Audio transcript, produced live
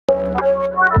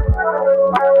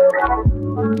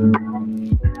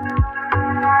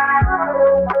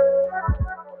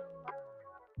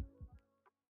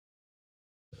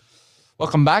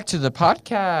Welcome back to the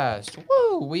podcast.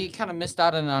 Woo! We kind of missed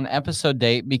out on an episode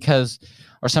date because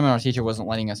our seminar teacher wasn't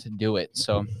letting us do it.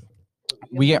 So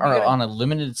we are on a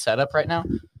limited setup right now.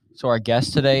 So our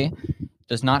guest today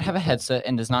does not have a headset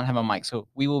and does not have a mic. So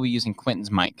we will be using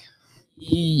Quentin's mic.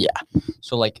 Yeah.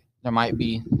 So there might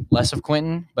be less of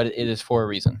Quentin, but it is for a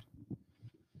reason.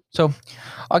 So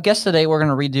our guest today, we're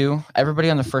going to redo everybody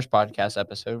on the first podcast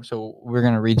episode. So we're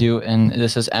going to redo, and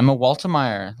this is Emma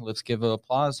Waltemeyer. Let's give an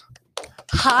applause.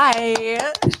 Hi.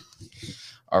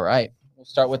 All right. We'll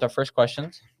start with our first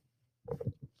questions.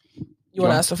 You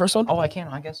want to ask the first one? Oh, I can,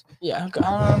 I guess. Yeah. Okay.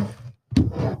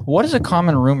 What is a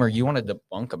common rumor you want to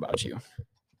debunk about you?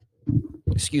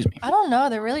 Excuse me. I don't know.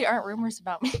 There really aren't rumors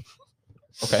about me.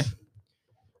 Okay.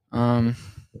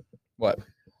 What?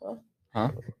 Huh?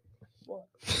 What?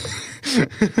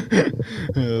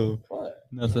 Oh, What?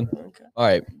 nothing. Okay. All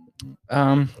right.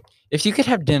 If you could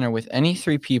have dinner with any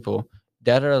three people,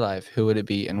 dead or alive, who would it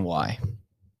be and why?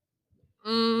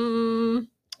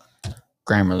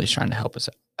 Grammarly's trying to help us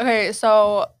out. Okay,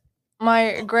 so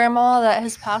my grandma that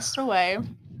has passed away,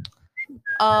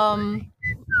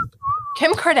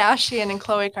 Kim Kardashian and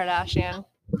Khloe Kardashian.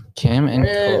 Kim and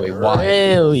Chloe. Why?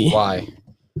 Really? Why?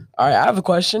 All right. I have a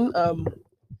question.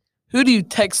 Who do you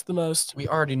text the most? We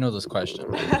already know this question.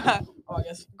 Oh, I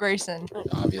guess. Grayson.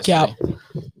 Obviously. Cap.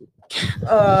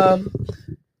 I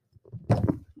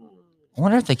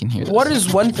wonder if they can hear this. What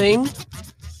is one thing?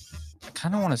 I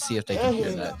kind of want to see if they can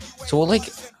hear that. So we'll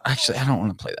actually, I don't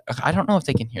want to play that. I don't know if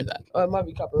they can hear that. It might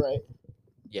be copyright.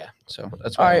 Yeah. So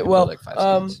that's All why. right. we Well, put 5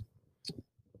 seconds.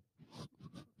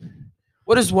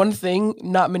 what is one thing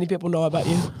not many people know about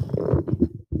you?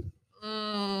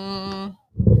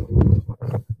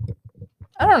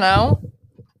 I don't know.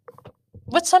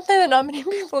 What's something that not many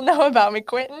people know about me,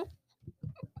 Quentin?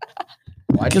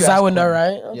 Why'd you Because I ask would know, me?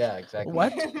 right? Yeah, exactly.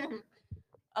 What?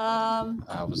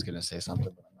 I was gonna say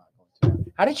something, but I'm not going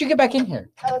to. How did you get back in here?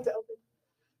 I like to open.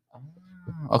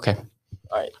 Okay.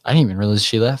 All right. I didn't even realize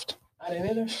she left. I didn't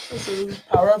either. This is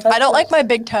power of I don't like my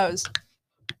big toes.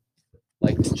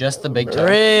 Like just the big toe.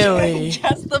 Really?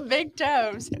 Just the big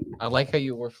toes. I like how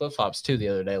you wore flip flops too the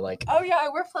other day. Like, Oh yeah, I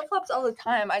wear flip flops all the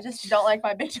time. I just don't like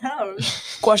my big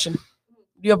toes. Question.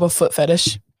 Do you have a foot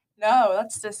fetish? No,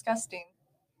 that's disgusting.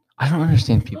 I don't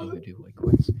understand people who do like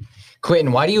quits.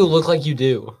 Quentin, why do you look like you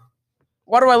do?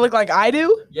 Why do I look like I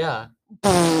do? Yeah.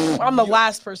 I'm the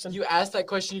last person. You ask that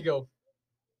question, you go.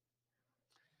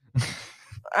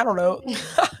 I don't know.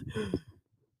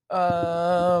 What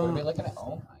are we looking at?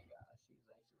 Oh my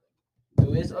gosh.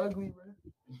 Who is ugly, bro?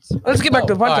 Let's get back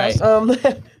to the Oh,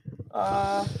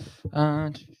 all podcast.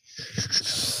 right.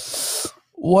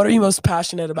 What are you most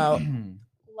passionate about?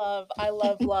 Love. I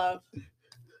love love.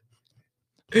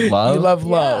 Love? You love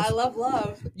love. Yeah, I love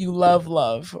love. You love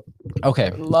love.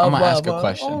 Okay, Love, I'm gonna love, ask a love.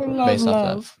 question Oh, love, based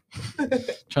love. off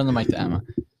that. Turn the mic to Emma.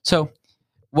 So,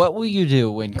 what will you do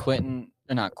when Quentin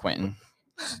is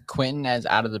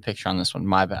out of the picture on this one?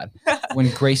 My bad. When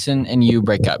Grayson and you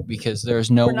break up, because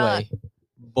there's no We're not. way.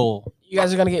 Bull. You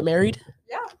guys are gonna get married?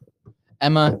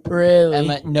 Emma,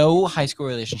 Really? no high school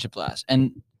relationship lasts.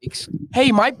 And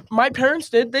Hey, my parents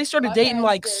did. They started My dating parents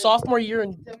like did. sophomore year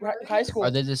in high school. are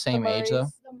they the same age though?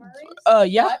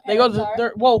 Yeah, My they go. parents are.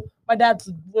 They're well. My dad's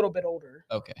a little bit older.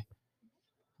 Okay.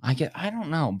 I don't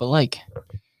know, but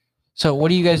so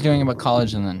what are you guys doing about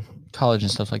college and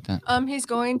stuff like that? He's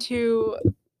going to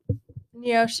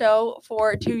Neo Show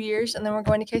for 2 years, and then we're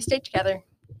going to K-State together.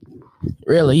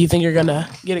 Really? You think you're gonna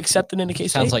get accepted into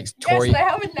K-State? Sounds like Tori. Yes, I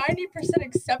have a 90%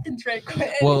 acceptance rate. Quentin.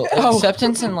 Well, Oh.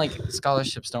 acceptance and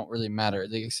scholarships don't really matter.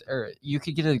 Or you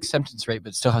could get an acceptance rate,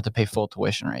 but still have to pay full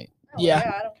tuition rate. Oh, yeah.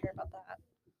 I don't care about that.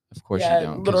 Of course Yeah, you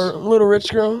don't. 'Cause little rich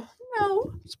girl.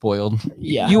 No. spoiled.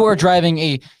 Yeah. You are driving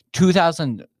a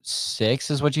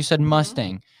 2006, is what you said,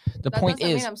 Mustang. The That point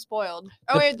doesn't is, mean I'm spoiled.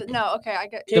 Oh the- wait, no. Okay, I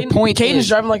get. The point Caden's is-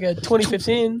 driving like a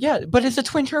 2015. yeah, but it's a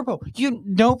twin turbo. You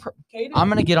know, I'm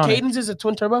gonna get on it. Caden's is a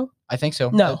twin turbo. I think so.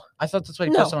 No. I thought that's what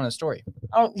he No. posted on his story.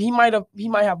 He might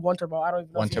have one turbo. I don't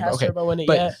even know One if he turbo, has okay. turbo in it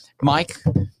But- yet. Mike,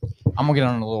 I'm gonna get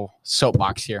on a little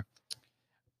soapbox here.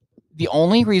 The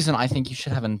only reason I think you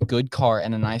should have a good car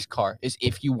and a nice car is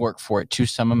if you work for it to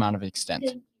some amount of extent.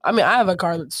 I mean, I have a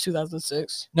car that's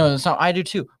 2006. No, that's not. I do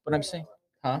too. But I'm saying,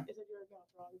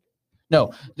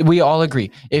 no, we all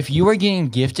agree. If you are getting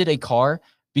gifted a car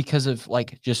because of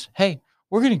just, hey,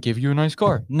 we're gonna give you a nice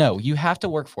car. No, you have to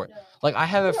work for it. Like I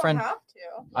have a friend.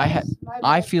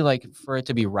 I feel like for it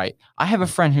to be right, I have a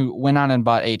friend who went out and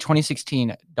bought a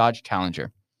 2016 Dodge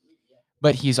Challenger,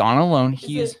 but he's on a loan.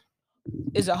 He's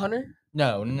Is it Hunter?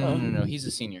 no. He's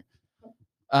a senior.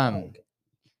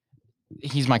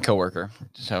 He's my coworker.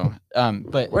 So,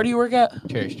 but Where do you work at?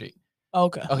 Cherry Street. Oh,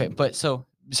 okay. Okay, but so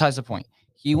besides the point,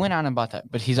 he went out and bought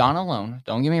that, but he's on a loan.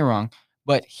 Don't get me wrong,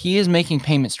 but he is making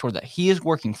payments toward that. He is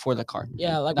working for the car.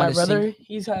 Yeah, like Not my a brother,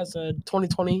 he has a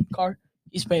 2020 car.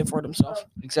 He's paying for it himself.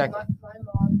 Exactly.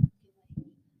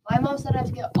 My mom said I have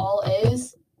to get all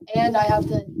A's and I have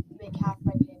to make half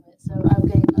my payment. So I'm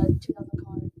getting a 2000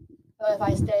 car. But if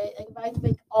I stay, like if I have to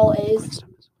make all A's,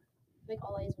 make it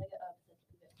up.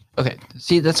 Okay,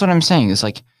 see, that's what I'm saying. Is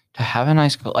like to have a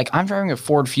nice car. Like I'm driving a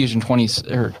Ford Fusion 26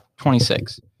 or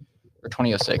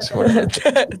 2006. Or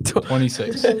whatever.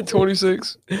 26.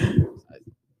 26.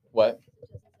 What?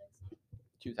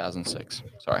 2006.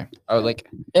 Sorry. Oh, like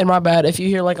And my bad. If you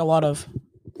hear like a lot of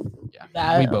yeah,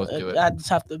 that, we both do it. I just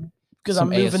have to because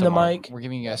I'm Some moving the ASMR. mic. We're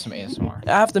giving you guys some ASMR.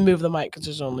 I have to move the mic because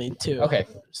there's only two. Okay.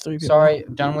 There's 3 people. Sorry,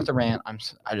 done with the rant.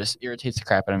 I just irritates the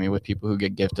crap out of me with people who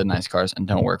get gifted nice cars and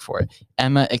don't work for it.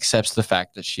 Emma accepts the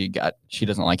fact that she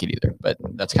doesn't like it either, but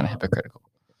that's kind of hypocritical.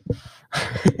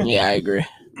 Yeah, I agree.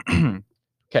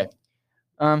 Okay.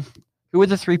 Who are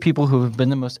the 3 people who have been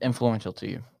the most influential to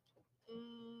you?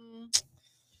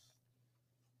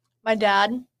 My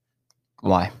dad,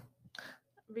 Why?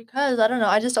 because I don't know.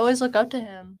 I just always look up to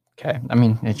him. Okay. I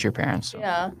mean, it's your parents. So.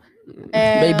 Yeah.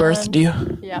 They birthed you.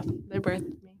 Yeah, they birthed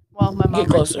me. Well, my mom Get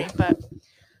birthed me, closer. but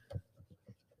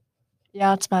yeah,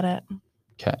 that's about it.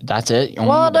 Okay. That's it. Only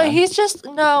Well, your no, dad? he's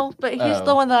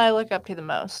the Oh. one that I look up to the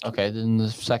most. Okay. Then the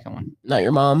second one. Not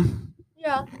your mom.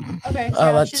 Yeah. Okay. Oh,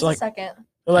 yeah, that's she's like- the second.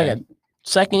 Or like a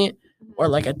second or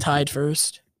like a tied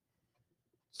first.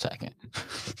 Second.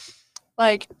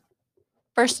 Like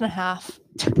first and a half.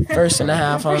 First and a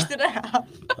half, huh? First and a half.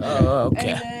 Oh,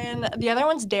 okay. And then the other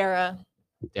one's Dara.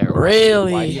 Dara. Why do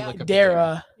Really? you look up to Dara?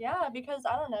 Dara. Yeah, because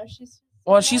I don't know. She's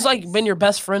Well, she's like nice. been your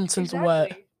best friend since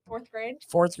what? Exactly. 4th grade.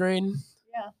 4th grade?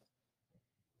 Yeah.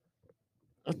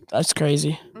 That's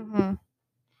crazy. Mm-hmm.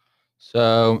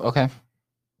 So okay.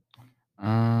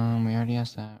 We already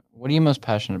asked that. What are you most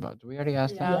passionate about? Did we already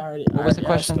ask Yeah. that? already, What was the asked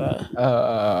question? that.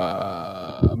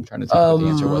 I'm trying to think what the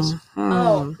answer was.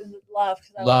 Oh, is it love?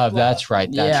 'Cause I Love. That's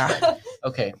right. That's Yeah. right.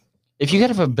 Okay. If you could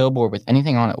have a billboard with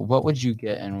anything on it, what would you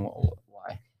get and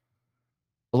why?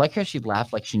 I like how she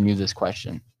laughed like she knew this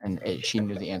question and she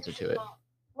knew the answer to it.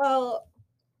 Well,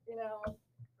 you know,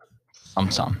 Some.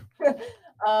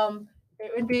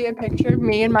 it would be a picture of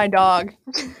me and my dog.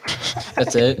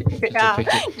 That's it? Just a Yeah,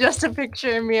 picture? just a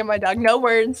picture of me and my dog. No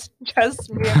words, just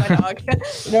me and my dog. And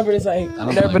everybody's like, don't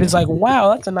and everybody's like,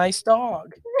 wow, that's a nice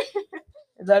dog.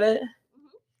 Is that it?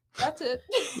 That's it.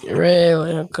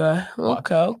 Really? Okay. What?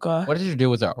 Okay. What did you do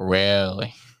with that?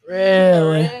 Really?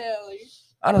 Really? Really?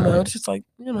 I don't know. It's just like,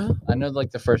 you know. I know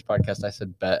like the first podcast I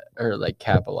said bet or like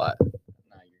cap a lot.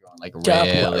 Now you're going like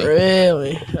Capital, really.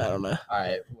 Really? I don't know. All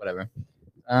right, whatever.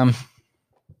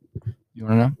 You want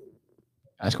to know?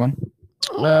 Ask one.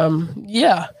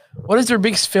 Yeah. What is your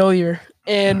biggest failure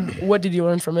and what did you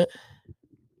learn from it?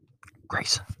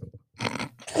 Grace.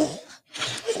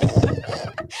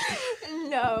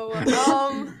 No.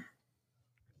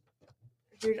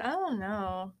 Dude, I don't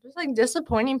know. Just like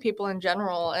disappointing people in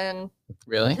general and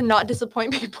Really? to not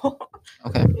disappoint people.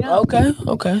 Okay. Yeah. Okay. You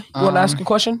want to ask a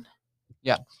question?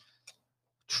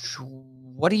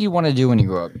 What do you want to do when you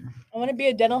grow up? I want to be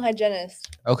a dental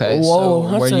hygienist. Okay. Whoa,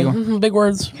 so where do you big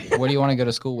words. where do you want to go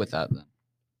to school with that then?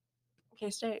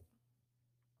 K-State.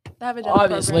 They have a dental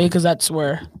Obviously, program. because that's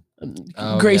where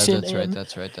Oh, Grayson yeah, that's right. and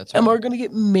That's right. That's Emma right. are gonna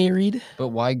get married. But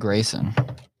why Grayson? Or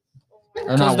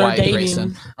Because not they're why dating.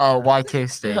 Grayson? Oh, why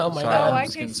K-State? Oh my Sorry, God. I'm Why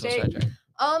just getting so K-State?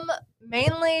 sidetracked.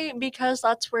 Mainly because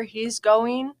that's where he's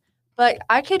going. But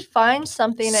I could find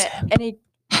something at any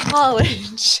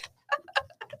college.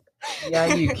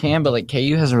 Yeah, you can, but like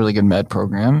KU has a really good med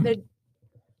program. They're-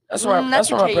 That's where that's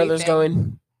that's a where my KU brother's thing.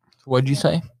 going. What'd you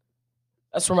say?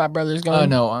 That's where my brother's going. Oh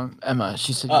no, Emma.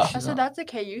 She said. Oh. I she's said not- that's a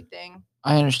KU thing.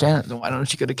 I understand it. Then why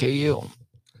don't you go to KU?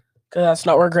 Because that's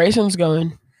not where Grayson's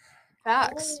going.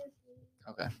 Facts.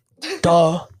 Okay.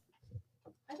 Duh.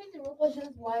 I think the real question is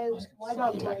why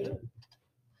not grade it?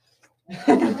 I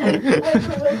think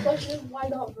the real question is why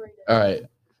not grade it? All right.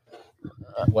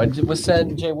 What was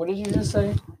said, Jay? What did you just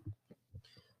say?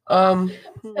 I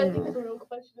think the real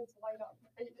question is why not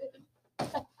grade it?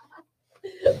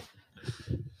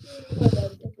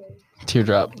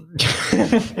 Teardrop.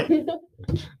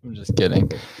 I'm just kidding.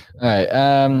 All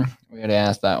right. We already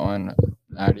asked that one.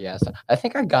 I already asked that. I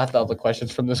think I got all the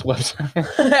questions from this website.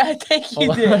 I think you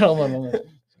hold did. on, hold on.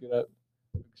 Scoot up.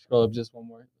 Scroll up just one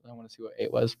more. I want to see what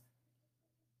 8 was.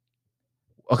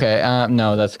 Okay.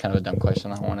 No, that's kind of a dumb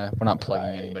question. I don't want to. We're not plugging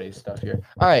Alright. anybody's stuff here.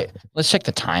 All right. Let's check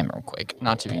the time real quick.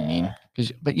 Not to be mean,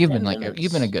 but you've 10 been like minutes.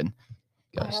 you've been a good.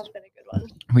 That has been a good one.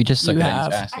 We just suck You at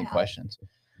have. asking questions.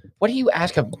 What do you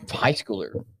ask a high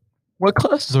schooler? What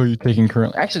classes are you taking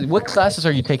currently? Actually, what classes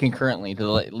are you taking currently to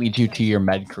lead you to your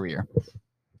med career?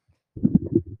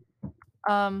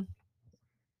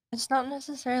 It's not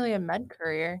necessarily a med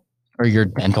career. Or your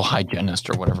dental hygienist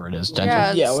or whatever it is. Dental.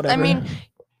 Yeah, Yeah, I whatever. mean,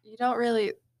 you don't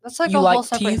really. That's like You a like whole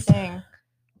separate teeth? thing.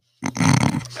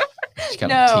 He's got a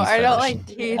No, teeth I don't fetish. like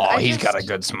teeth. Oh, I he's got a just-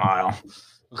 good smile.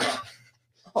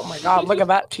 Oh my God! Look at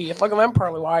that teeth. Look at them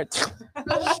pearly whites.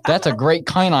 That's a great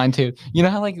canine too. You know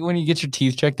how like when you get your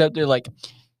teeth checked up, they're like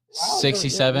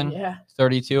 67, Yeah.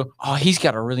 32. Oh, he's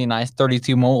got a really nice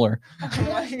 32 molar. Oh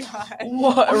my god.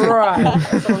 What? Right.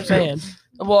 That's what I'm saying.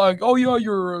 I'm like, oh yeah,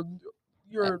 you're.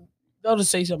 They'll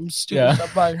just say something stupid Yeah.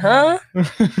 stuff like, huh?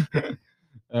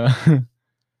 All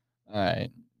right.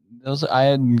 I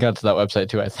hadn't got to that website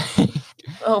too, I think.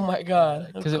 Oh my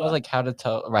God. Because it was like how to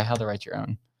write your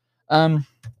own.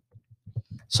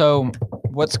 So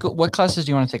what classes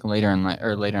do you want to take later in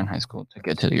high school to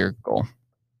get to your goal?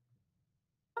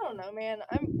 I don't know, man.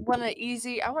 I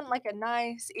want like a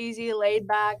nice, easy, laid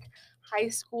back high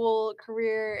school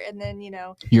career, and then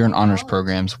You're in honors college.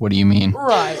 programs. What do you mean?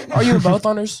 Right. Are you in both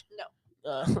honors? No.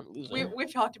 Loser.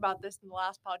 We've talked about this in the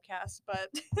last podcast, but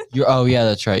Oh yeah,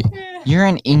 that's right. You're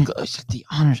in English, the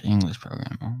honors English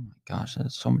program. Oh my gosh,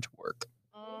 that's so much work.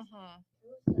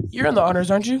 You're in the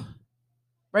honors, aren't you?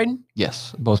 Brayden?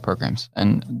 Yes, both programs,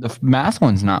 and the math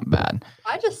one's not bad.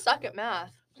 I just suck at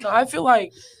math. No, I feel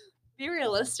like, Be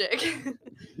realistic.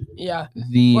 yeah.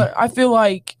 The But I feel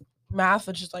like math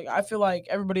is just like, I feel like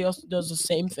everybody else does the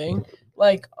same thing.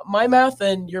 Like my math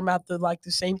and your math are like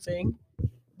the same thing,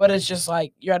 but it's just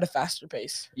like you're at a faster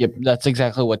pace. Yep, that's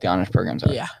exactly what the honors programs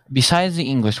are. Yeah. Besides the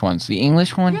English ones, the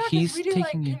English one, Yeah, 'cause he's we do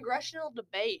taking like congressional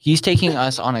debate. he's taking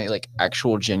us on a like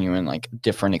actual genuine like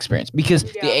different experience because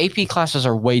Yeah. the AP classes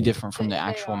are way different from the They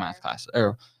actual math are. class.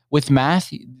 Or with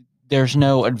math, there's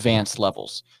no advanced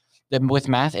levels. Then with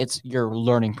math, it's your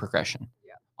learning progression.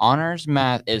 Yeah. Honors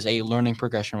math is a learning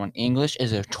progression when English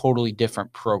is a totally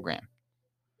different program.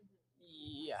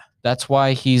 Yeah. That's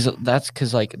why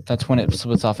that's when it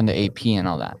splits off into AP and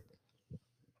all that.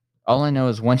 All I know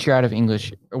is once you're out of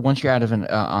English, or once you're out of an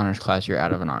honors class, you're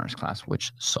out of an honors class,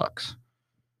 which sucks.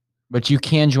 But you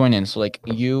can join in. So like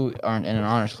you aren't in an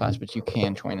honors class, but you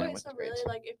can join in Wait, with so the grades.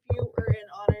 really, like if you were in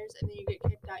honors and then you get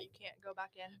kicked out, you can't go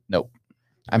back in?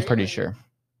 I'm pretty Really? sure.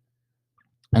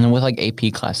 And then with like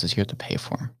AP classes, you have to pay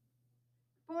for them.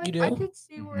 But, like, You I do? could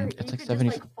see where It's you like could 70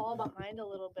 just like fall behind a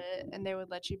little bit and they would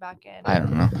let you back in. I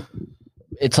don't know.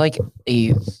 It's like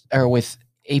with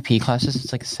AP classes,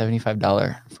 it's like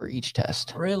 $75 for each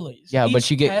test. Really? Yeah, but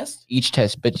Each you get test? each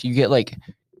test, but you get like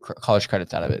college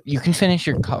credits out of it. You can finish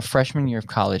your freshman year of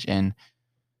college in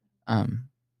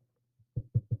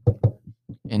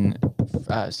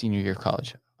senior year of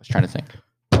college. I was trying to think.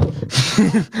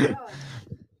 God.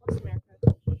 What's America?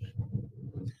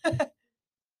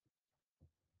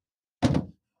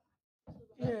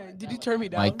 Yeah. Did you turn me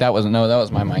down? Mike, that was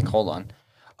my mic. Hold on.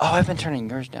 Oh, I've been turning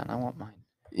yours down. I want mine.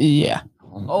 Yeah.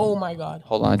 Hold on. Oh my God.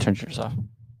 Hold on, I turned yours off.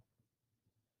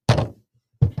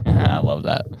 I love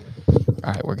that.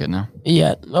 All right, we're good now.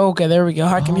 Yeah. Okay. There we go.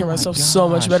 I can hear Oh my myself so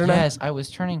much gosh, better now. Yes, I was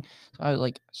turning. So I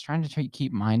was trying to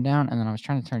keep mine down, and then I was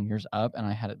trying to turn yours up, and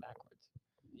I had it backwards.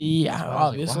 Yeah. So I was like,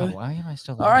 Obviously. wow, why am I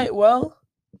still? All right. Well,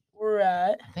 we're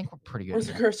at. I think we're pretty good. Where's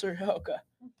the here. cursor? Okay.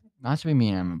 Not to be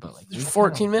mean, Emma, but like we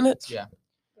 14 minutes. Yeah.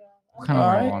 Yeah. We're kind of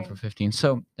All running right. on for 15.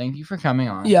 So thank you for coming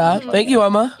on. Yeah. Mhm. Thank you,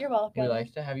 Emma. You're welcome. We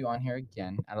like to have you on here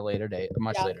again at a later date, a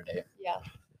much Yeah. later date. Yeah.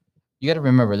 You got to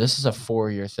remember, this is a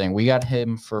 4-year thing. We got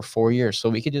him for 4 years, so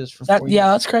we could do this for 4 That years.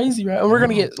 yeah, that's crazy, right? And we're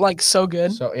gonna get like so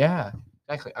good. So yeah,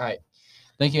 exactly. All right.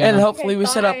 Thank you. And Emma. hopefully we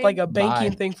set up bye. like a banking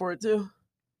Bye. thing for it too.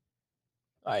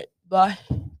 All right. Bye.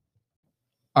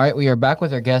 All right, we are back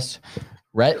with our guest,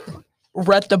 Rhett.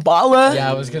 Rhett the Bala.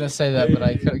 Yeah, I was gonna say that, but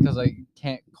I couldn't because I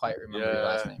can't quite remember your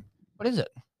last Yeah. name. What is it?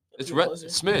 It's Rhett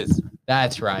Smith.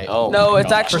 That's right. Oh, No, my it's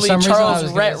God. actually some reason I Charles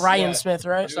was Rhett gonna- Ryan yeah. Smith, For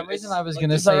right? some reason, it's I was like-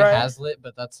 gonna is that say right? Hazlitt,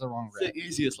 but that's the wrong It's Rhett. the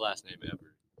easiest last name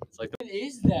ever. It's like What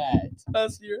is that?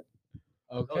 Last year.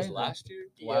 that was last year.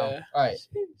 Wow. Yeah. All right.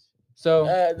 So,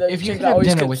 The if you chick could that have always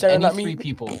dinner kept with staring any at me. 3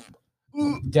 people,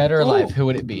 dead or alive, who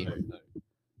would it be?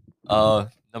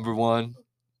 Number one,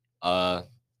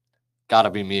 gotta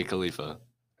be Mia Khalifa.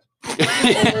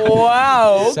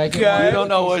 Wow. Second okay. one, You don't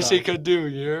know what she Suck. could do.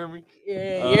 You hear me?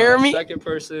 Yeah, you hear me? Second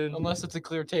person, Unless it's a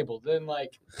clear table, then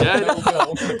like dead. there you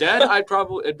go. Dead.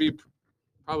 It'd be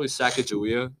probably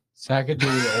Sacagawea.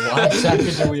 Sacagawea. Why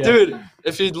Sacagawea? Dude,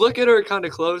 if you look at her kind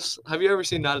of close, have you ever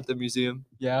seen Not at the Museum?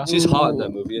 Yeah. She's hot in that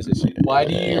movie, isn't she? Why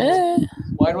do you? Eh.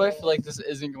 Why do I feel like this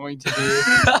isn't going to be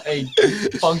a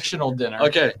functional dinner?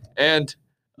 Okay, and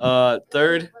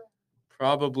third,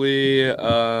 probably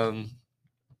They'll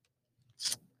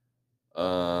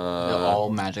all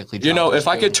magically. you know, drop if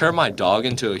I this could food. turn my dog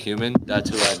into a human, that's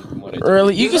who I'd want to do.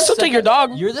 Really? You You're can the still take your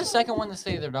dog. You're the second one to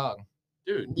say their dog.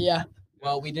 Dude. Yeah.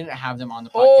 Well, we didn't have them on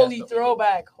the podcast. Holy but we did.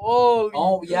 throwback. Holy.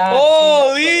 Oh yeah.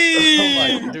 Holy.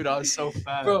 Oh my, dude, I was so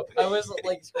fat. Bro, I was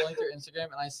like scrolling through Instagram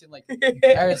and I seen like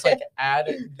it's like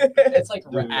it's like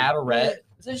Dude. add a Rhett.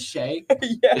 Is this Shay? Yeah.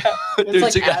 It's Dude,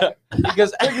 like you gotta-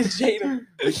 because Look at Jaden.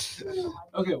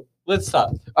 okay, let's stop.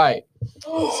 All right.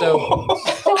 So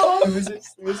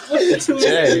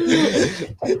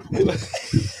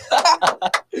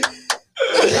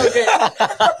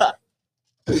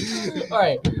okay. All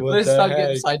right. Let's the stop getting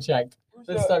heck? sidetracked.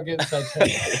 Let's stop getting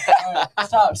sidetracked. All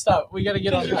right, stop. We gotta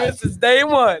get on track. This is day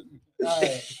one. All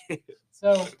right.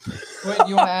 So, Quentin,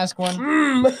 you want to ask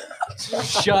one?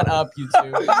 Shut up, you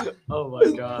two. Oh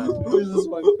my god. Who's this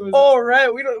one? All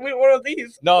right. We don't want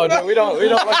these. No, dude, we don't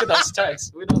look at those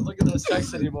texts. We don't look at those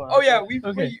texts anymore. Oh yeah,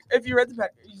 Okay. if you read the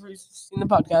if you've seen the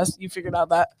podcast, you figured out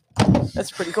that. That's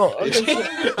pretty cool. Okay.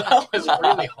 That was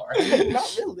really hard.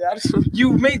 Not really. I just,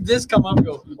 You made this come up.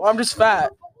 Go. well, I'm just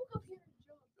fat.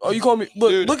 Oh, you call me? Look,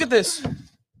 Dude. look at this.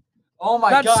 Oh my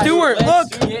That's god. Stewart,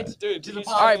 Let's look. get Dude, to the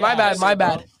All right, my bad, podcast. my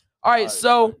bad. All right,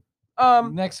 so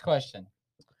Next question.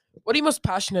 what are you most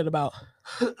passionate about?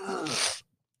 Oh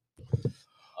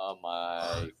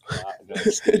my god. No,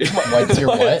 What's your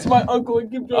what? It's my uncle. And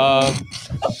give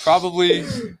probably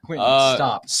Quentin,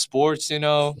 stop. sports, you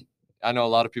know. I know a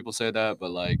lot of people say that, but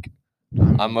like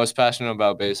I'm most passionate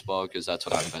about baseball because that's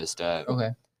what I'm best at. Okay.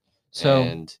 So,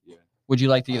 and yeah. would you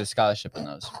like to get a scholarship in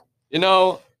those? You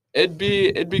know, it'd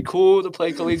be cool to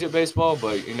play collegiate baseball,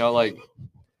 but you know, like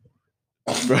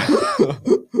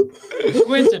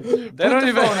Quentin, they don't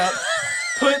even phone up.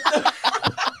 Put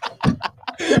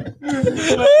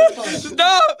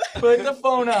Stop. Put the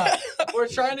phone up. We're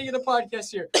trying to get a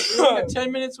podcast here. We have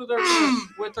 10 minutes with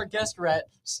our guest Rhett.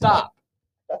 Stop.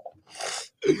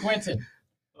 Quentin.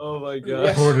 Oh my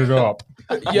god. Put it up.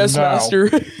 Yes, No. master.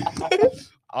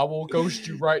 I will ghost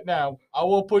you right now. I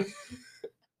will put.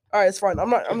 All right, it's fine.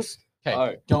 I'm just. Okay. All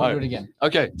right, Don't all do right. it again.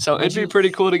 Okay, so Would it'd be you-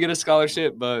 pretty cool to get a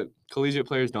scholarship, but collegiate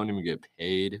players don't even get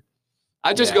paid.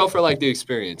 I just Yeah. go for like the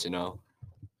experience, you know.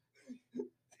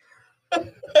 Look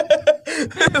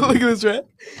at this, right?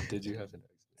 Did you have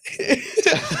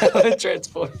an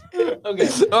transport? Okay.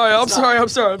 All right, I'm Stop.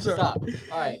 sorry. Stop.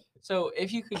 All right. So,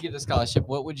 if you could get a scholarship,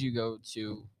 what would you go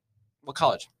to? What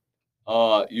college?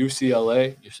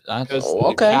 UCLA. Because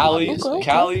Oh, okay. Okay.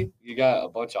 Cali, you got a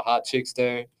bunch of hot chicks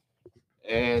there,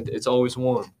 and it's always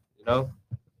warm, you know.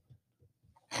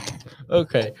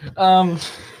 Okay. All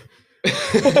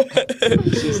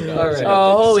right.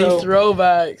 Oh, holy So-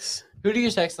 throwbacks. Who do you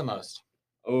text the most?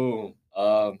 Oh,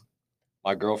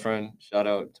 my girlfriend. Shout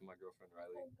out to my girlfriend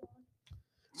Riley.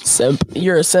 Simp.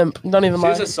 You're a simp. Don't even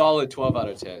lie. She's a solid 12 out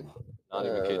of 10. Not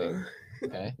even kidding.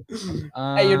 Okay.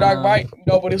 Hey, your dog bite.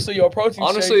 Nobody see your protein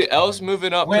Honestly, shake. Elle's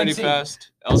moving up pretty Quincy,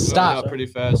 fast. Elle's stop. moving up pretty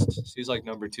fast. She's like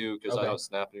number 2 because Okay. I don't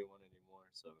snap anyone anymore.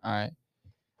 So. All right.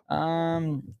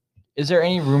 Is there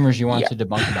any rumors you want to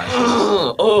debunk about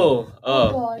it?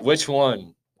 God. Which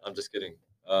one? I'm just kidding.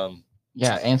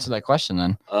 Yeah, answer that question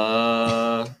then.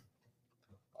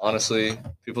 Honestly,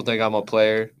 people think I'm a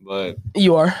player, but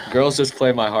You are. girls just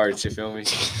play my heart. You feel me?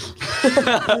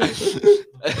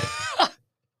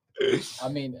 I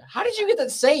mean, how did you get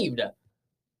that saved? Did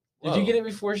Whoa. you get it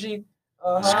before she?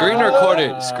 Screen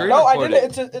recorded. Screen No, I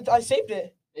recorded. didn't. I saved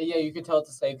it. Yeah, you could tell it's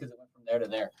a save because it went from there to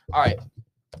there. All right.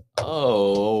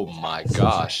 Oh my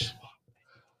gosh.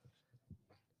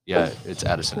 Yeah, it's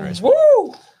Addison Race.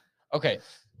 Woo! Okay.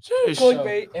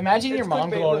 Clickbait. Imagine your It's mom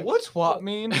clickbait, going, look. "What's what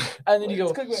mean?" And then you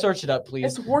It's go, clickbait. "Search it up,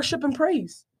 please." It's worship and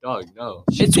praise. Dog, no.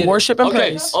 She It's did it. worship and Okay,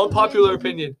 praise. unpopular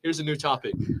opinion. Here's a new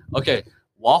topic. Okay,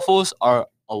 waffles are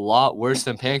a lot worse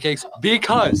than pancakes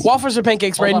because Waffles or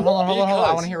pancakes, Hold on, Brayden? hold on. I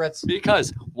Because- want to hear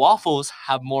Rhett's. waffles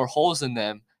have more holes in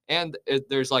them and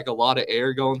there's like a lot of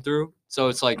air going through, so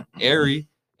it's like airy.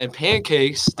 And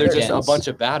pancakes, they're just a Dense. bunch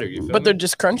of batter. You feel But they're me?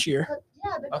 just crunchier.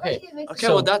 Yeah, the Okay. crunchy makes Okay,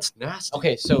 So- well that's nasty.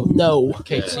 Okay, so No.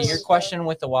 okay, so your question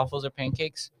with the waffles or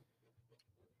pancakes?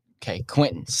 Okay,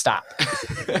 Quentin, stop.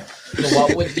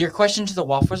 Your question to the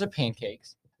waffles or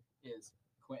pancakes is,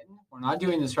 Quentin, we're not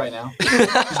doing this right now.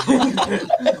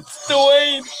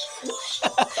 Dwayne.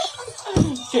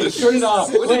 Okay, turn it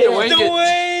off. What did Dwayne get?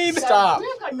 Dwayne. Stop. We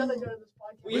have got nothing to do with this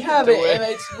podcast. We have it, Dwayne. and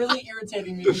it's really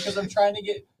irritating me because I'm trying to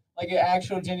get like an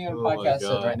actual genuine Oh my podcast set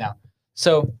God. right now.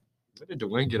 So, What did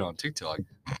Dwayne get on TikTok?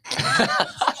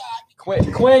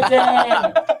 Quentin,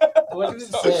 What did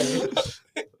it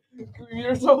say?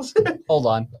 You're so sick. Hold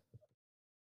on.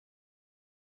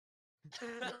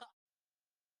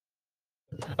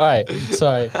 All right,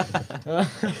 sorry.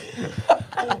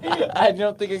 I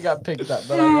don't think it got picked up,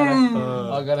 but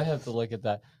I gotta have to look at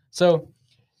that. So,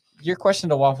 your question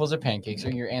to waffles or pancakes,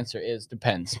 or your answer is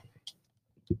depends.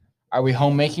 Are we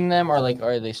home making them, or like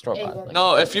are they store bought? Like,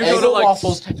 No, if you go to Eggo like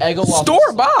waffles, Eggo waffles.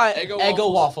 Store bought.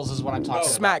 Eggo waffles is what I'm talking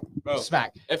about. Smack. Bro,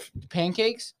 Smack. if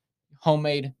Pancakes,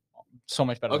 homemade, so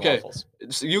much better Okay. than waffles.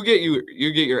 so you get your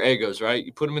Eggos, right?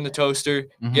 You put them in the toaster,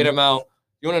 Mhm. get them out.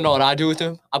 You want to know what I do with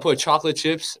them? I put chocolate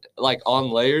chips like on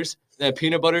layers, then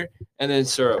peanut butter, and then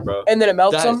syrup, bro. And then it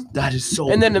melts them. That is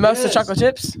so. And then it melts the Yes. chocolate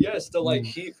chips. Yes, the like Mm.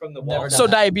 heat from the Never waffle. done So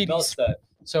that. diabetes. Melts that.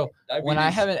 So when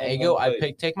I Diabetes have an on Eggo, one I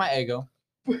plate. take my Eggo.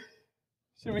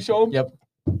 Should we show him? Yep.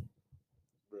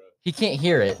 He can't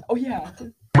hear it. Oh yeah.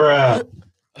 Bruh.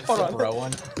 Hold on. Bro,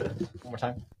 one more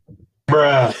time.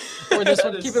 Bruh. Or this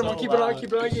one. That Keep is it on. so Keep it on. loud.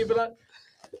 Keep it on. Keep it on.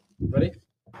 Ready?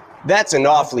 That's an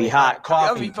awfully hot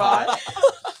coffee Coffee pot.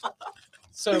 pot.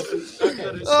 So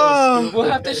okay. Oh. We'll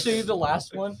have to show you the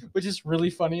last one, which is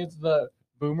really funny. It's the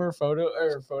boomer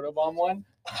photobomb one.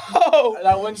 Oh.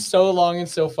 That one's so long and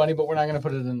so funny, but we're not gonna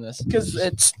put it in this. Because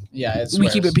it's Yeah, it's we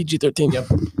keep it PG-13. Yep.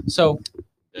 So,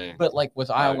 Dang. but like with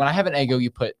Right. when I have an Eggo,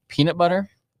 you put peanut butter,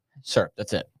 syrup.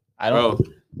 That's it. I Bro, don't.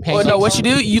 Well, no, what you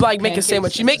do, you like make a Pancakes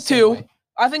sandwich. You is make the same two. way.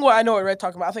 I think I know what Rhett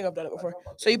talking about. I think I've done it before.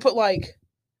 So you put like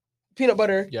peanut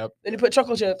butter, Yep. then you put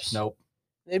chocolate chips, Nope.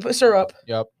 then you put syrup,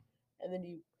 Yep. and then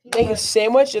you make a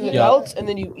sandwich and it Yep. melts, and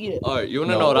then you eat it. all right. You want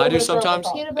to No. know what I do Peanut butter syrup on sometimes?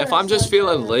 top. Peanut If butter I'm just syrup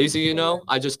feeling on lazy, you know, top.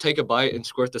 I just take a bite and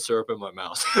squirt the syrup in my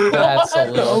mouth. That's a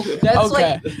little. That's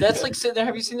Okay. like sitting there.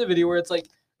 Have you seen the video where it's like,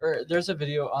 or there's a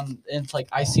video on, and it's like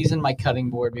I season my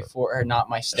cutting board before, or not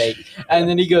my steak, and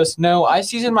then he goes, "No, I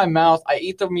season my mouth. I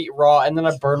eat the meat raw, and then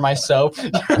I burn myself."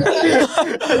 To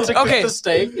cook Okay. the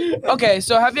steak. Okay,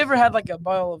 so have you ever had like a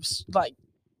bowl of like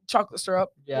chocolate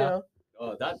syrup? Yeah. You know?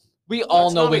 Oh, that We all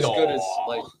that's know not we as go. good as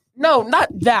like. No, not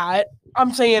that.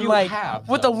 I'm saying You like have,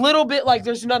 with though. a little bit, like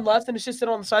there's none left, and it's just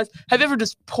sitting on the sides. Have you ever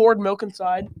just poured milk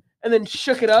inside and then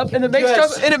shook it up, and it makes Yes.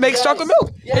 chocolate, and it makes Yes. chocolate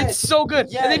milk? Yes. It's so good.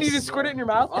 And then you Yes. just squirt it in your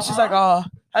mouth. It's just Uh-huh.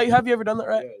 like, have you ever done that,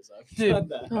 right? Yes, I've Dude. done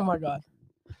that. Oh my god.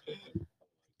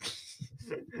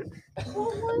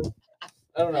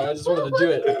 I don't know. I just wanted to do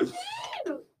it.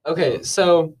 Okay,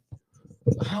 so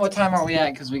what time are we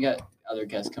at? Because we got other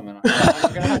guests coming on. We're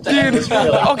gonna have to end Dude, this really-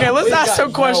 okay, let's We've ask got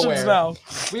some questions nowhere. now.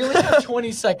 We only have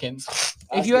 20 seconds.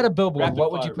 If you had a billboard, Rapid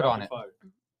what would you fire, put on it? rapid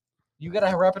fire. You gotta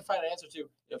have a rapid fire answer too.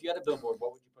 If you had a billboard,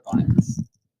 what would you put on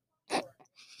it?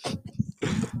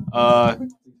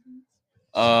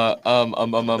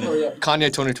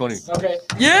 Kanye 2020. Okay.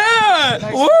 Yeah.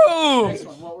 Next Woo. Next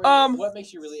one. What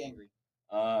makes you really angry?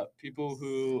 People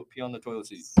who pee on the toilet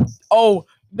seat. Oh,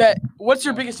 what's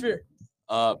your biggest fear?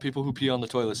 People who pee on the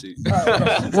toilet seat.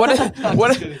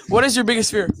 What is your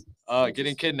biggest fear?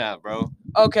 Getting kidnapped, bro.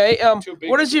 Okay. Too big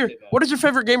What to is get your kidnapped. what is your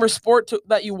favorite game or sport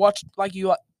that you watch that you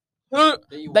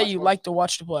watch like to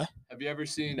watch to play? Have you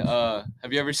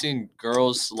ever seen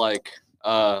girls like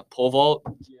pole vault?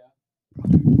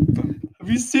 Have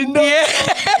you seen Yeah.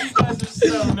 You guys are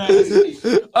so nasty.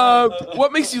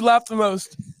 What makes you laugh the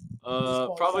most?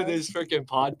 Probably this freaking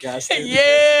podcast. dude.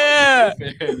 Yeah.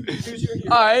 Who's your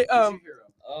hero? All right. Who's your hero?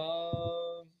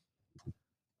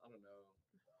 I don't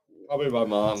know. Probably my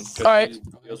mom. 'cause All right. She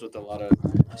deals with a lot of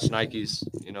shnikes,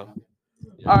 you know.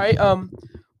 All right.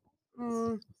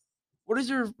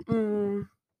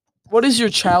 What is your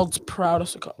child's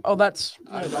proudest? Oh, that's.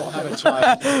 I don't have a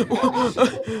child.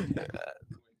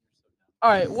 All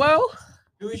right. Well.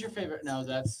 Who is your favorite? No,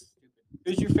 that's stupid.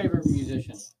 Who's your favorite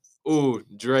musician? Ooh,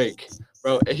 Drake,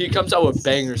 bro. He comes out with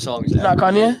banger songs. Not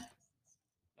every Kanye. day.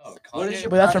 Oh, What is Kanye? your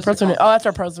But that's our proudest president. Oh, that's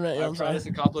our president. Yeah, My I'm sorry. proudest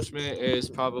accomplishment is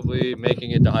probably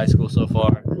making it to high school so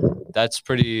far. That's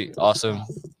pretty awesome.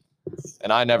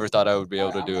 And I never thought I would be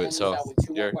able to do it. So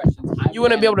you're You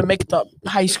wouldn't be able to make it to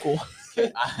high school.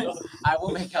 I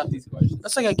will make out these questions.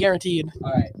 That's like a guaranteed.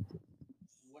 All right. Do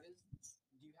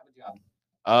you have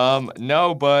a job?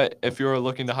 no, but if you're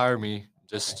looking to hire me,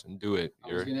 just do it. I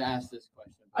was You're gonna ask this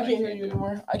question. I but can't hear you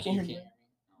anymore. I can't hear you.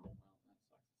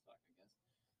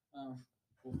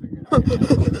 We'll figure it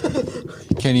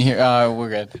out. Can you hear? We're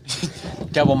good.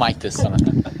 Double mic this son.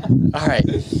 All right.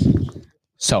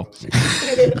 So.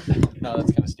 No,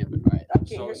 that's kind of stupid. All right. I can't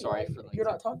So hear sorry you. for like. You're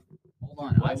not talking. Hold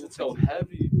on. Why is it so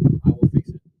heavy? I will fix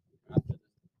it after this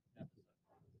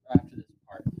episode. After this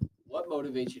part. What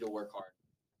motivates you to work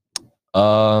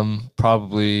hard?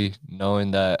 Probably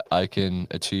knowing that I can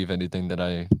achieve anything that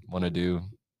I want to do,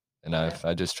 and if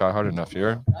I just try hard enough,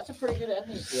 That's a pretty good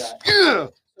ending to that. Yeah.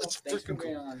 Thanks for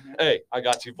being on here. Hey, I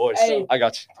got you, boys. Hey. I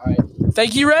got you. All right.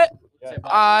 Thank you, Rhett. Say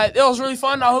bye. It was really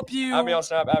fun. I hope you. Add me on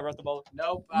Snap at Rhett the Bowler.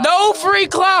 Nope. No free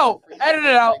clout. Edit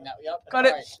it out. Yep. Cut it.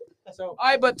 All right. So, All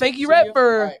right, but thank you, see Rhett, All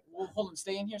for. right. Well, hold on.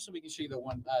 Stay in here so we can show you the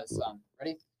one song.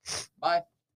 Ready? Bye.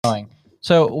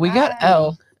 So we got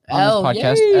Elle on Elle, this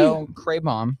podcast. yay. Elle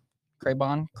Craybon.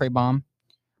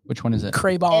 Which one is it?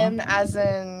 Craybomb. As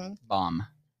in Bomb.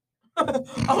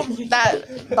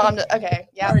 that bombed. Okay,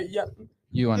 yeah. All right, yeah.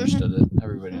 You understood it.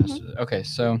 Everybody understood it. Okay,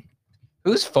 so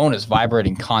whose phone is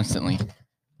vibrating constantly?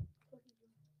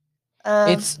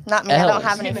 It's Not me. I don't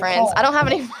have Elle's. any friends. I don't have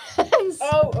any friends.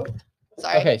 Oh.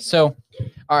 Sorry. Okay, so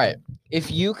all right. If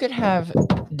you could have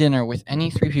dinner with any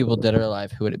 3 people, dead or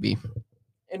alive, who would it be?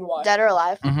 And why? Dead or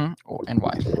alive? Mm-hmm. And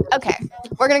why? Okay.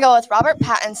 We're gonna go with Robert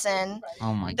Pattinson.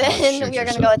 Oh my god. Then we are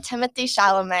gonna go with Timothy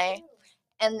Chalamet,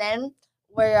 and then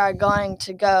we are going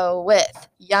to go with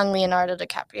young Leonardo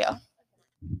DiCaprio.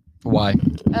 Why?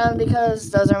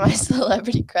 Because those are my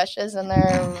celebrity crushes, and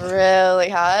they're really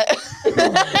hot.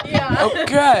 Yeah.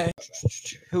 Okay.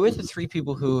 Who are the 3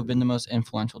 people who have been the most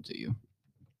influential to you?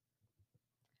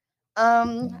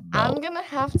 I'm gonna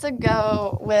have to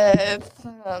go with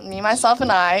me, myself,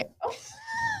 and I.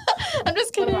 I'm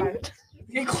just kidding.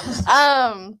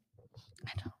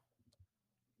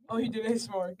 Oh, you did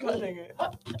ASMR. God dang it.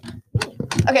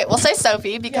 Okay, we'll say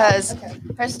Sophie because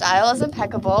her style is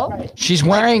impeccable. She's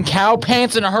wearing cow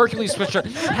pants and a Hercules sweatshirt.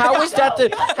 How is that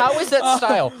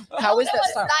style? How is that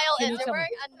style? Can you You're tell me? wearing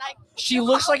a Nike. She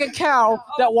looks like a cow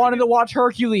that wanted to watch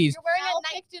Hercules. You're wearing a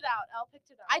Nike. Picked it out. Elle picked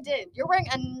it out. I did. You're wearing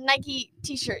a Nike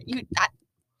T-shirt.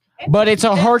 But it's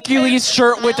a Hercules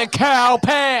shirt with the cow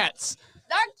pants.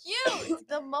 They're cute.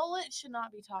 The mullet should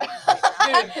not be talking right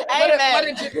now. Dude,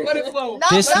 Amen. let it flow. No,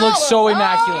 This no. looks so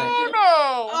immaculate.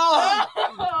 Oh,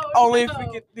 Oh. Only if we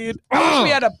could, dude. I wish we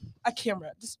had a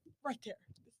camera just right there.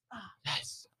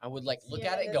 Yes. I would like look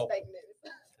at it and go.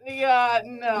 Yeah,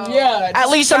 no. Yeah. At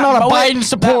least I'm not a Biden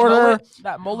supporter.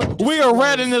 That mullet. We are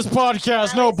red in this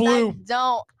podcast, no At least blue. I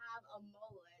don't have a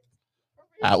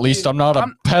mullet. At least I'm not a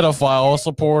pedophile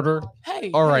supporter.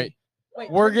 Hey. All right.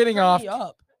 Wait, We're getting turn off. me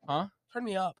up. Huh? Turn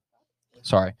me up.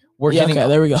 Sorry. We're Yeah, getting okay,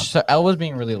 there we go. So Elle was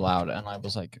being really loud and I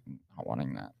was like not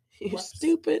wanting that. You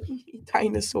stupid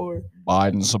dinosaur.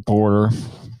 Biden supporter.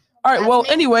 All right. That's Well, me.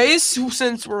 anyways,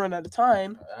 since we're running out of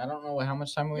time, I don't know how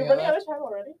much time we You're got running left. out of time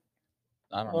already?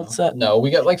 I don't What's know. that? No, we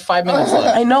got like 5 minutes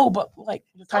left. I know, but like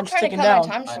the I'm time's trying to ticking cut down.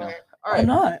 my time I know. short. All I'm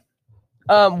right.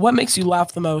 not. What makes you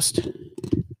laugh the most?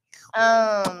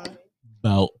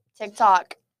 Belt.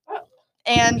 TikTok.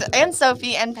 And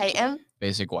Sophie and Peyton.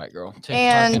 Basic white girl. TikTok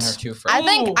And and her 2 friends.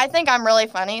 Ooh. I think I'm really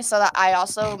funny, so that I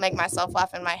also make myself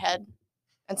laugh in my head,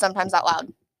 and sometimes out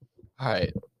loud. All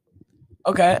right.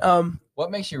 Okay. What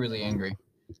makes you really angry?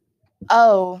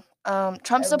 Trump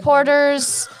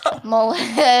supporters,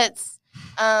 mullets,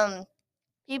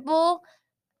 people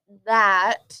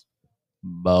that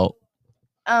Belt.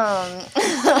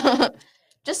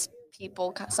 just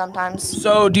people sometimes.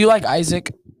 So, do you like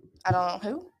Isaac? I don't know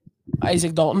who.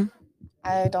 Isaac Dalton?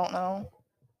 I don't know.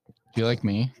 Do you like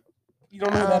me? You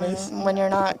don't know who that is. When you're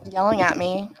not yelling at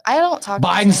me, I don't talk.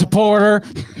 Biden supporter.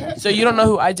 So you don't know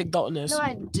who Isaac Dalton is? No,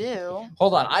 I do.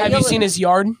 Hold on. Have you seen his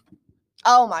yard?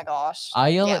 Oh my gosh. I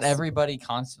yell at Yes. everybody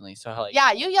constantly. So like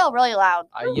Yeah, you yell really loud.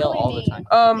 I yell all the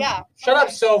time. Yeah. Shut up,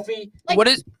 Sophie. Like- What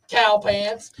is Cow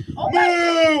pants.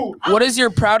 what is your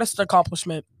proudest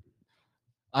accomplishment?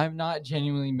 I'm not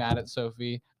genuinely mad at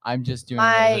Sophie. I'm just doing it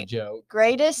as a My- joke.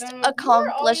 Greatest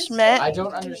accomplishment: I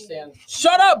don't understand.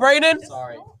 Shut up, Brayden.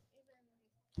 Sorry.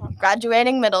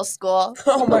 graduating middle school.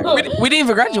 Oh my, we didn't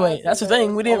even graduate. That's the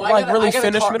thing. We didn't Oh, I got really a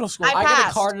finish card. middle school. I I got a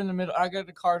passed. card in the middle. I got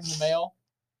a card in the mail.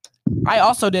 I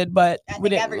also did, but I we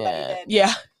think didn't. everybody yeah. did.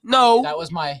 Yeah. No. That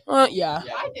was my. Yeah. Yeah,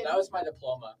 I did. that was my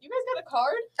diploma. You guys got a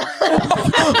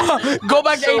card? Go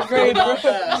back to So 8th grade. not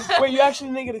Bro. bad. Wait, you actually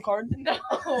didn't get a card? No.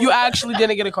 You actually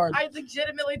didn't get a card. I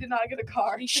legitimately did not get a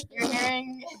card. You're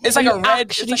hearing It's like a red.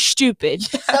 It's like, stupid.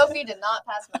 Sophie did not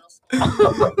pass middle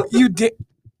school. you did.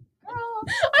 Girl,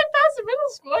 I passed in middle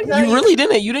school. I got You really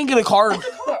didn't. You didn't get a card. a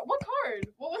card. What card?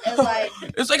 What was It was like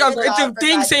It's like a, good it's a job for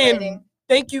thing saying graduating.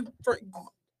 thank you for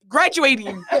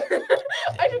graduating.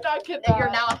 I did not get that. You're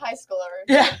now a high schooler.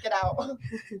 Yeah. Get out. Girl,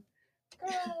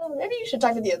 maybe you should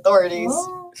talk to the authorities.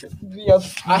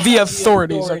 The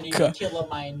authorities. Okay. Kill a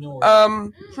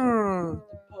minority.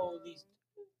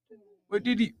 What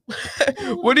did you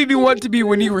What did you want to be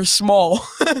when you were small?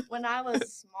 When I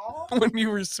was small, When you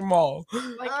were small.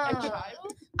 Like a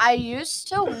child? I used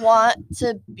to want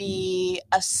to be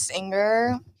a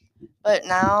singer, but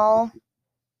now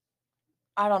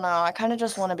I don't know. I kind of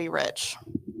just want to be rich.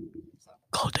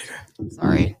 Gold digger.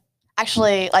 Sorry.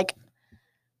 Actually, like,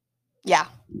 yeah.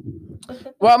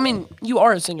 Well, I mean, you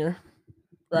are a singer,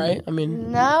 right? I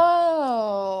mean,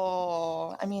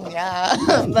 No. I mean, yeah.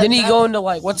 But didn't he no. go into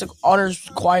like what's it, honors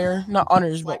choir? Not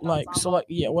honors, but like so like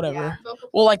yeah, whatever. Yeah.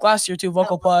 Well, like last year too,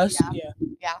 vocal Oh, plus. yeah.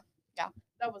 Yeah.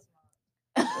 That was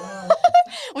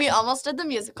We almost did the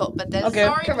musical, but then Okay.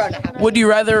 Corona happened. Would you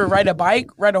rather ride a bike,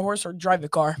 ride a horse, or drive a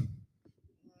car?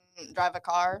 Drive a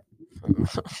car.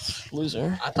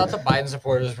 Loser. I thought the Biden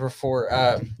supporters were for.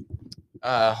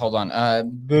 Hold on. I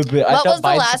What thought was the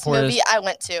Biden last supporters. movie I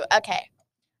went to? Okay.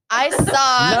 I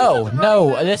saw.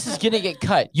 No, this is gonna get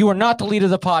cut. You are not the lead of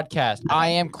the podcast. I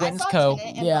am Quentin's co.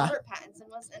 Yeah.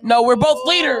 No, we're both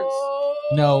leaders.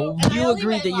 No, And I you only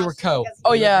agreed went that you were last year co. because-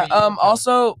 Oh You yeah. agreed you were co.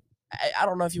 Also, I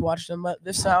don't know if you watched them, but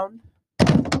this sound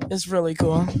is really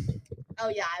cool. Oh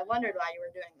yeah, I wondered why you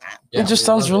were doing that. Yeah, It just we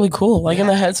sounds love really it. cool. Like in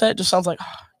the headset, it just sounds like.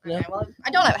 Yeah. Okay, well,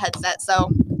 I don't have a headset, so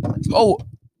Oh,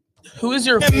 who is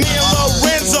your favorite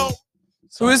author?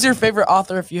 Who is your favorite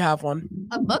author if you have one?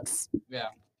 books. Yeah.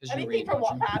 'cause you anything read, from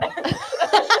don't you? Wattpad.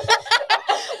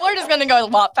 We're just gonna go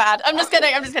with Wattpad. I'm just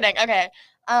kidding. Okay.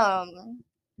 I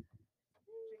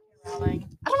don't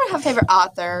really have a favorite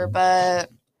author, but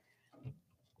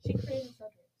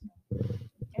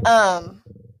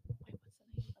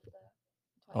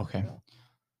Okay.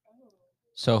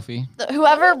 Sophie.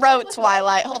 whoever wrote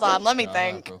Twilight. Hold on, let me shut up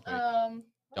think. real quick.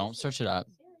 Don't search it up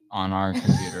on our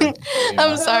computer.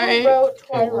 I'm sorry.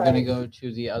 Okay, we're gonna go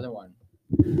to the other one.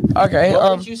 Okay.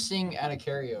 What would you sing at a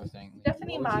karaoke thing?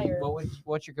 Stephanie What would you- Meyer.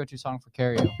 What's your go-to song for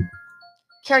karaoke?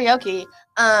 Karaoke.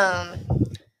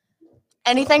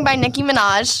 Anything by Nicki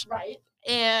Minaj Right.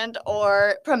 and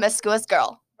or Promiscuous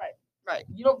Girl.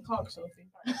 You don't talk, Sophie.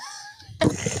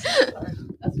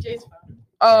 That's Jay's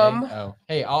phone. Oh,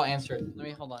 hey, I'll answer it. Let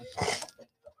me hold on.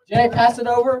 Jay, pass it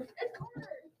over.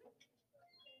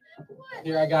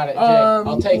 Here, I got it. Jay,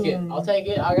 I'll take it. I'll take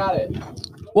it. I got it.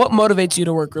 What motivates you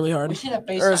to work really We hard, should have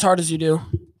or as FaceTime. hard as you do?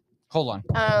 Hold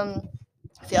on.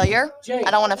 Failure. Jay,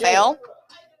 I don't want to fail.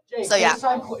 Jay, So, yeah.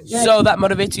 Jay, So that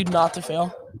motivates you not to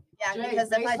fail. Yeah, Jay,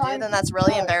 because if I do, FaceTime- then that's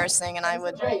really embarrassing, and I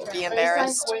would be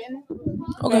embarrassed.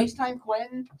 Okay. FaceTime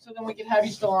Quentin, so then we can have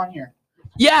you still on here.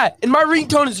 Yeah, and my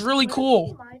ringtone is really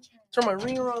cool. Turn my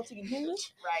ring around so you can hear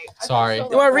this. Right. Sorry. Yeah,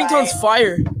 my ringtone's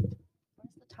fire. Where's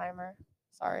the timer?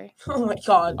 Sorry. Oh my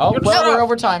god. Oh, Shut well, we're up.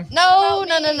 over time. No.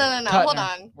 Cut Hold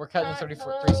now. on. We're cutting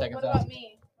Hello, 3 seconds what out. about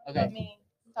me? What about Okay. me?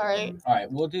 Sorry. All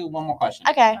right, we'll do one more question.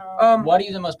 Okay. What are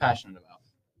you the most passionate about?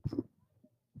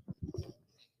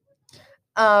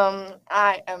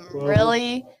 I am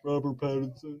really Robert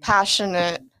Pattinson.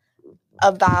 passionate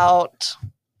about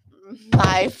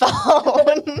my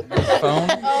phone. Phone?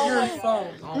 Your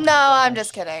phone. No, I'm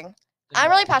just kidding. I'm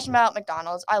really passionate about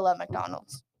McDonald's. I love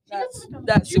McDonald's.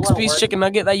 That Do you wanna 6-piece work? chicken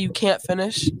nugget that you can't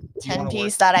finish. Do you wanna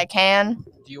 10-piece that I can.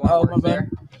 Do you want to Oh, my work bad. there?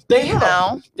 They You have,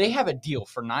 know. they have a deal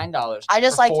for $9. I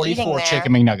just for like 44 eating there.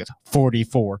 chicken McNuggets.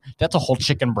 44. That's a whole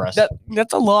chicken breast.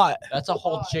 That's a lot. That's a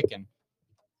whole chicken.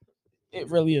 It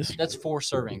really is. That's 4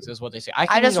 servings, is what they say.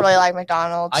 I just really like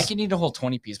McDonald's. I can eat a whole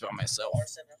 20-piece by myself.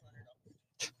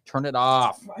 Turn it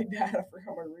off. My bad. I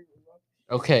forgot my ring.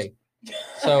 Okay.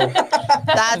 So,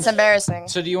 That's embarrassing.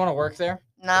 so do you want to work there?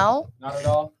 No, Not at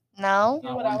all. no. You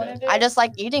know what I want to do? I just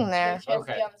like eating Get there. a chance to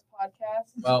Okay. be on this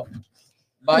podcast. Well,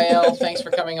 bye, Elle. Thanks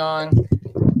for coming on. We're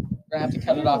gonna have to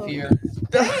cut it off here.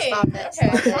 Hey, Stop it,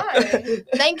 okay, stop fine.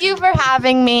 Thank you for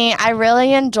having me. I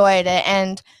really enjoyed it.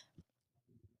 And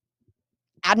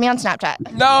add me on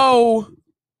Snapchat. No.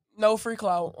 No free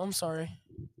clout. I'm sorry.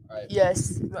 All right.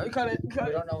 Yes. No, cut it. We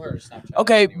don't know where to Snapchat.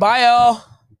 Okay, anyway. bye, Elle.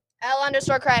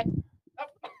 L_Craig.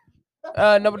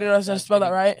 Nobody knows how to spell that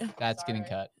right, That's getting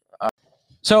cut.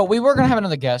 So we were gonna have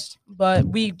another guest. but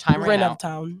we Time ran ran out out. of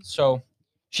town. So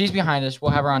she's behind us. We'll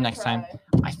have her on next time.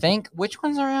 I think. Which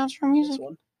one's our outro music? This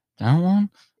one. That one?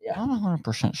 Yeah. I'm not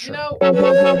 100% You sure. know,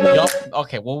 Yup.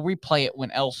 Okay, we'll replay it when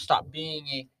Elle stopped being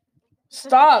a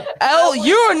Stop, Elle.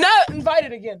 You are not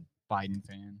invited again. Biden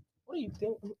fan. What are you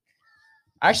doing?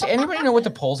 Actually, anybody know what the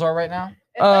polls are right now?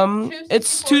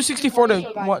 It's 264 to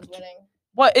what?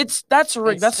 What? That's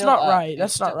rigged. It's That's still not up. right. It's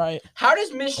That's not still- right. How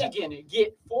does Michigan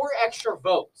get 4 extra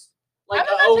votes? I'm Like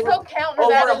about to go count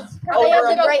Nevada's. I over have to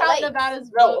a go Great count Lakes.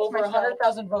 Nevada's no, votes over myself.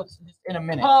 100,000 votes in a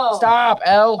minute. Oh. Stop,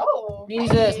 Elle. Oh,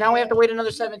 Jesus, now we have to wait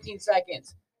another 17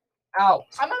 seconds. Out.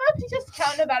 I'm about to just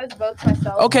count Nevada's votes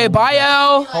myself. Okay, bye,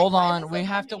 Elle. Hold on, we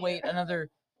have to wait another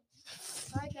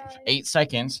 8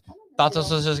 seconds. Thought this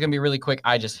was just gonna be really quick.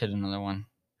 I just hit another one.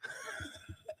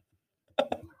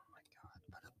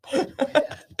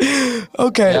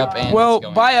 Okay. Yep, and well, it's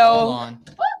going. bye, Hold Elle. on.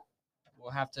 We'll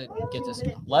We'll have to get this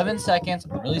 11 seconds.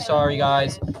 I'm really sorry,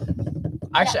 guys.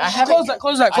 Actually, I Just haven't.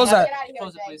 close that. Close that.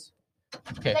 Close it, please.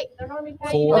 Okay. Like, they're gonna be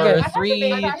playing- 4, Okay.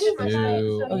 3, Okay.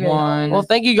 2, Okay. 1. Well,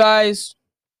 thank you guys.